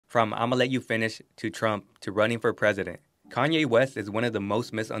From I'ma let you finish to Trump to running for president. Kanye West is one of the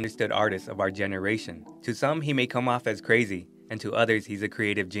most misunderstood artists of our generation. To some, he may come off as crazy, and to others, he's a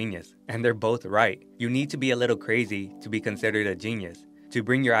creative genius. And they're both right. You need to be a little crazy to be considered a genius, to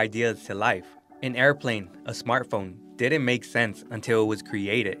bring your ideas to life. An airplane, a smartphone, didn't make sense until it was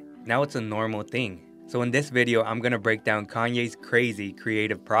created. Now it's a normal thing. So in this video, I'm gonna break down Kanye's crazy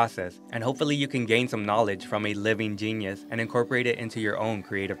creative process, and hopefully you can gain some knowledge from a living genius and incorporate it into your own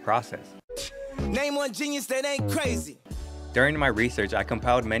creative process. Name one genius that ain't crazy. During my research, I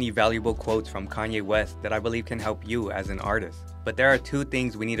compiled many valuable quotes from Kanye West that I believe can help you as an artist. But there are two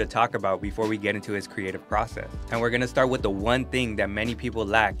things we need to talk about before we get into his creative process. And we're gonna start with the one thing that many people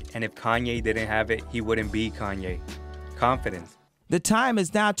lack, and if Kanye didn't have it, he wouldn't be Kanye. Confidence. The time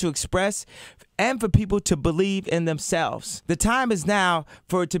is now to express and for people to believe in themselves. The time is now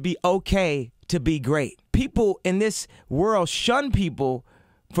for it to be okay to be great. People in this world shun people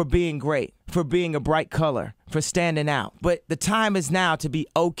for being great, for being a bright color, for standing out. But the time is now to be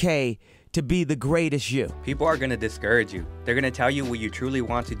okay to be the greatest you. People are gonna discourage you. They're gonna tell you what you truly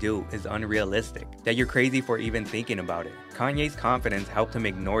want to do is unrealistic, that you're crazy for even thinking about it. Kanye's confidence helped him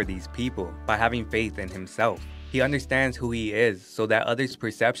ignore these people by having faith in himself. He understands who he is so that others'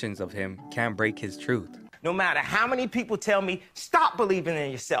 perceptions of him can't break his truth. No matter how many people tell me, stop believing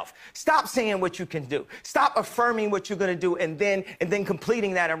in yourself. Stop saying what you can do. Stop affirming what you're gonna do and then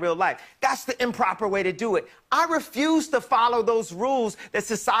completing that in real life. That's the improper way to do it. I refuse to follow those rules that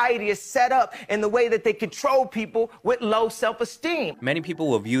society has set up in the way that they control people with low self-esteem. Many people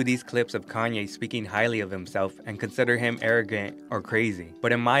will view these clips of Kanye speaking highly of himself and consider him arrogant or crazy.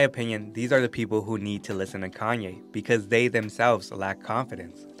 But in my opinion, these are the people who need to listen to Kanye because they themselves lack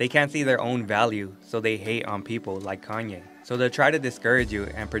confidence. They can't see their own value, so they hate on people like Kanye. So they'll try to discourage you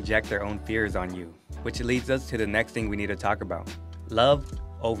and project their own fears on you. Which leads us to the next thing we need to talk about. Love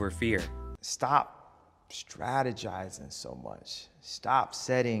over fear. Stop strategizing so much. Stop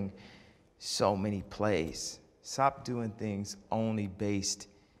setting so many plays. Stop doing things only based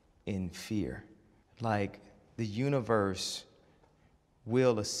in fear. Like the universe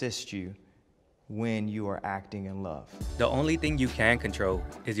will assist you when you are acting in love. The only thing you can control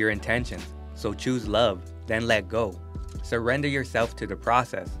is your intentions. So choose love, then let go. Surrender yourself to the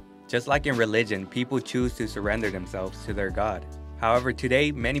process. Just like in religion, people choose to surrender themselves to their God. However,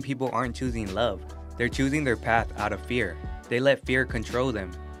 today, many people aren't choosing love. They're choosing their path out of fear. They let fear control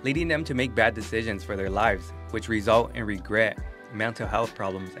them, leading them to make bad decisions for their lives, which result in regret, mental health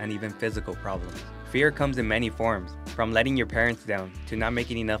problems, and even physical problems. Fear comes in many forms, from letting your parents down, to not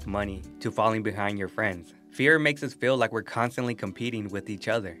making enough money, to falling behind your friends. Fear makes us feel like we're constantly competing with each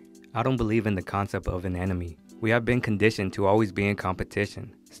other. I don't believe in the concept of an enemy. We have been conditioned to always be in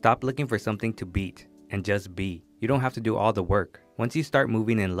competition. Stop looking for something to beat, and just be. You don't have to do all the work. Once you start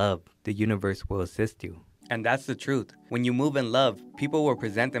moving in love, the universe will assist you. And that's the truth. When you move in love, people will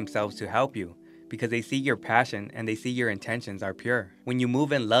present themselves to help you because they see your passion and they see your intentions are pure. When you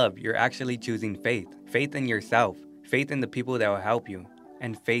move in love, you're actually choosing faith. Faith in yourself, faith in the people that will help you,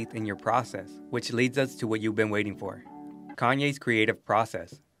 and faith in your process, which leads us to what you've been waiting for. Kanye's creative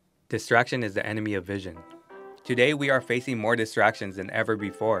process. Distraction is the enemy of vision. Today, we are facing more distractions than ever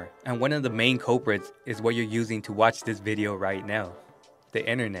before, and one of the main culprits is what you're using to watch this video right now. The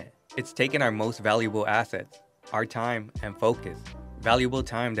internet. It's taken our most valuable assets, our time and focus. Valuable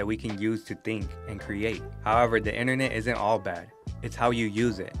time that we can use to think and create. However, the internet isn't all bad. It's how you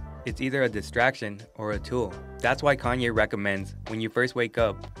use it. It's either a distraction or a tool. That's why Kanye recommends when you first wake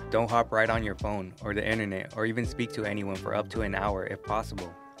up, don't hop right on your phone or the internet or even speak to anyone for up to an hour if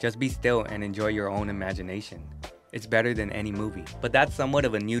possible. Just be still and enjoy your own imagination. It's better than any movie. But that's somewhat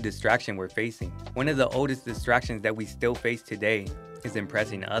of a new distraction we're facing. One of the oldest distractions that we still face today is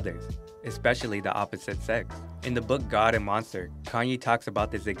impressing others, especially the opposite sex. In the book God and Monster, Kanye talks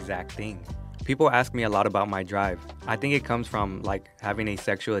about this exact thing. People ask me a lot about my drive. I think it comes from having a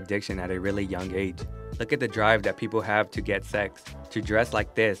sexual addiction at a really young age. Look at the drive that people have to get sex, to dress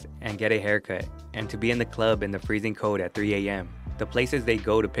like this and get a haircut, and to be in the club in the freezing cold at 3 a.m. The places they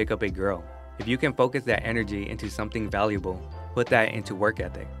go to pick up a girl. If you can focus that energy into something valuable, put that into work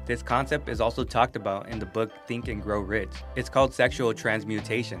ethic. This concept is also talked about in the book Think and Grow Rich. It's called sexual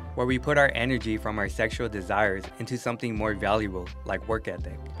transmutation, where we put our energy from our sexual desires into something more valuable, like work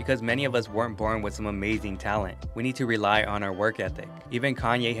ethic. Because many of us weren't born with some amazing talent, we need to rely on our work ethic. Even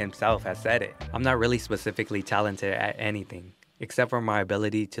Kanye himself has said it. I'm not really specifically talented at anything, except for my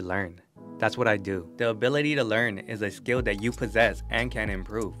ability to learn. That's what I do. The ability to learn is a skill that you possess and can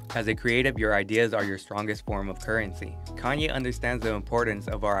improve. As a creative, your ideas are your strongest form of currency. Kanye understands the importance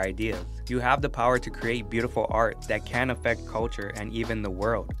of our ideas. You have the power to create beautiful art that can affect culture and even the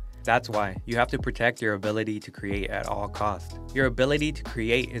world. That's why you have to protect your ability to create at all costs. Your ability to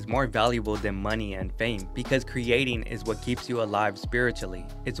create is more valuable than money and fame because creating is what keeps you alive spiritually.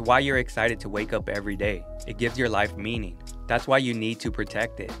 It's why you're excited to wake up every day. It gives your life meaning. That's why you need to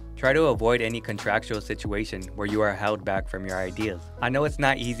protect it. Try to avoid any contractual situation where you are held back from your ideas. I know it's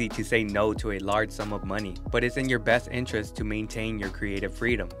not easy to say no to a large sum of money, but it's in your best interest to maintain your creative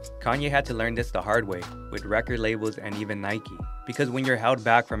freedom. Kanye had to learn this the hard way, with record labels and even Nike. Because when you're held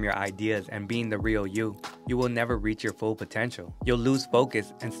back from your ideas and being the real you will never reach your full potential. You'll lose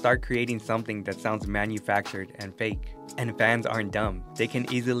focus and start creating something that sounds manufactured and fake. And fans aren't dumb. They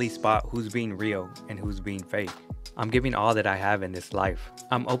can easily spot who's being real and who's being fake. I'm giving all that I have in this life.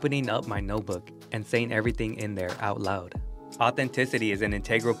 I'm opening up my notebook and saying everything in there out loud. Authenticity is an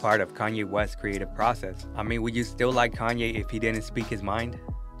integral part of Kanye West's creative process. I mean, would you still like Kanye if he didn't speak his mind?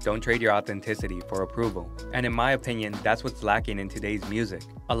 Don't trade your authenticity for approval. And in my opinion, that's what's lacking in today's music.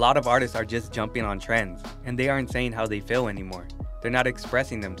 A lot of artists are just jumping on trends, and they aren't saying how they feel anymore. They're not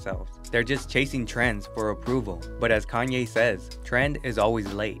expressing themselves. They're just chasing trends for approval. But as Kanye says, trend is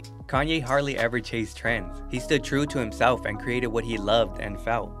always late. Kanye hardly ever chased trends. He stood true to himself and created what he loved and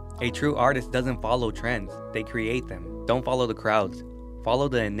felt. A true artist doesn't follow trends, they create them. Don't follow the crowds. Follow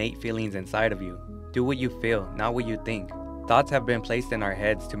the innate feelings inside of you. Do what you feel, not what you think. Thoughts have been placed in our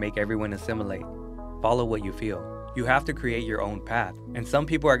heads to make everyone assimilate. Follow what you feel. You have to create your own path. And some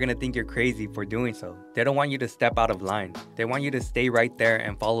people are going to think you're crazy for doing so. They don't want you to step out of line. They want you to stay right there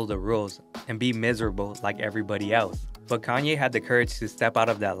and follow the rules and be miserable like everybody else. But Kanye had the courage to step out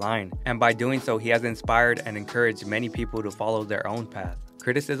of that line. And by doing so, he has inspired and encouraged many people to follow their own path.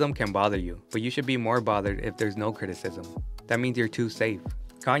 Criticism can bother you, but you should be more bothered if there's no criticism. That means you're too safe.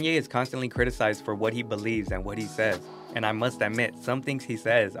 Kanye is constantly criticized for what he believes and what he says. And I must admit, some things he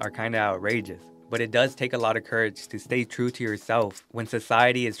says are kinda outrageous. But it does take a lot of courage to stay true to yourself when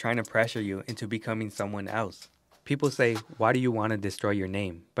society is trying to pressure you into becoming someone else. People say, why do you want to destroy your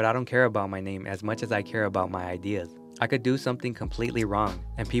name? But I don't care about my name as much as I care about my ideas. I could do something completely wrong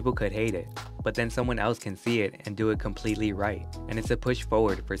and people could hate it, but then someone else can see it and do it completely right. And it's a push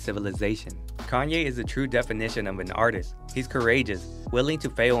forward for civilization. Kanye is the true definition of an artist. He's courageous, willing to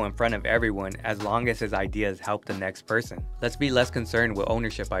fail in front of everyone as long as his ideas help the next person. Let's be less concerned with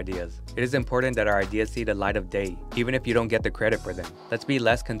ownership ideas. It is important that our ideas see the light of day, even if you don't get the credit for them. Let's be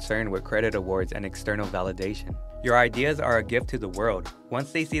less concerned with credit awards and external validation. Your ideas are a gift to the world.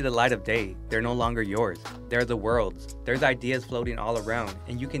 Once they see the light of day, they're no longer yours. They're the world's. There's ideas floating all around,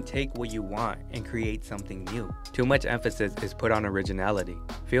 and you can take what you want and create something new. Too much emphasis is put on originality.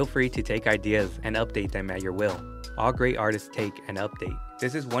 Feel free to take ideas and update them at your will. All great artists take and update.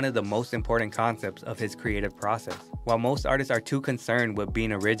 This is one of the most important concepts of his creative process. While most artists are too concerned with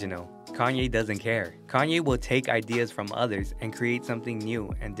being original, Kanye doesn't care. Kanye will take ideas from others and create something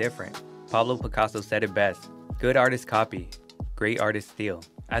new and different. Pablo Picasso said it best. Good artists copy, great artists steal.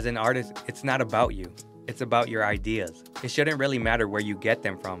 As an artist, it's not about you. It's about your ideas. It shouldn't really matter where you get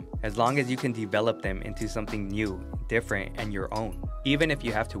them from, as long as you can develop them into something new, different, and your own. Even if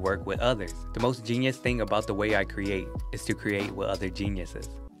you have to work with others. The most genius thing about the way I create is to create with other geniuses.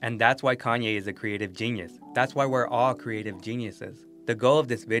 And that's why Kanye is a creative genius. That's why we're all creative geniuses. The goal of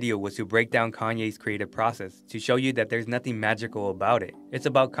this video was to break down Kanye's creative process to show you that there's nothing magical about it. It's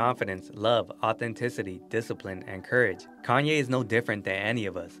about confidence, love, authenticity, discipline, and courage. Kanye is no different than any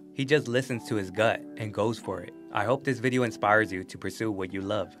of us. He just listens to his gut and goes for it. I hope this video inspires you to pursue what you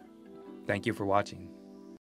love. Thank you for watching.